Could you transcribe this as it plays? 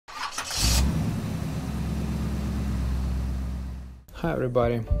Hi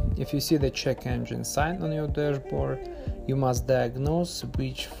everybody, if you see the check engine sign on your dashboard, you must diagnose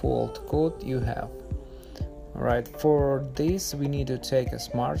which fault code you have. Alright, for this we need to take a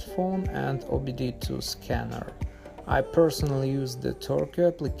smartphone and OBD2 scanner. I personally use the Torque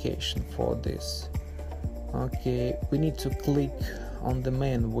application for this. Okay, we need to click on the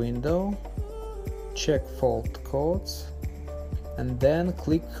main window, check fault codes, and then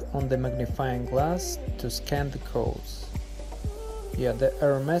click on the magnifying glass to scan the codes. Yeah, the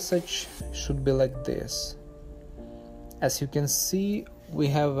error message should be like this. As you can see, we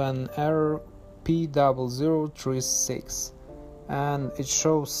have an error p0036, and it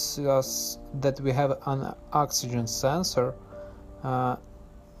shows us that we have an oxygen sensor that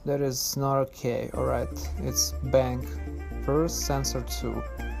is not okay. Alright, it's bank first, sensor 2,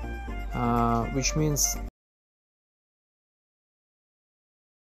 which means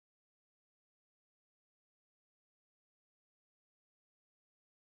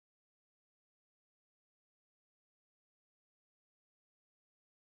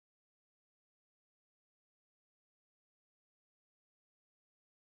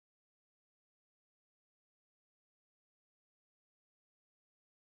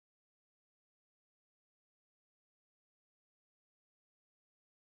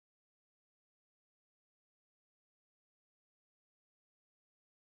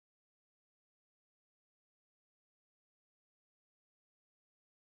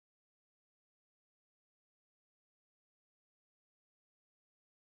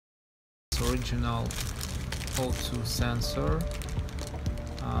original O2 sensor.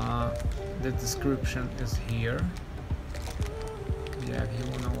 The description is here. Yeah, if you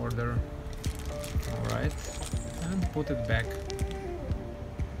want to order. Alright, and put it back.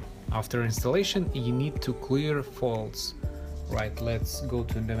 After installation, you need to clear faults. Right, let's go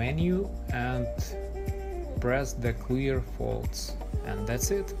to the menu and press the clear faults, and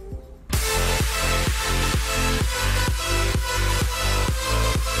that's it.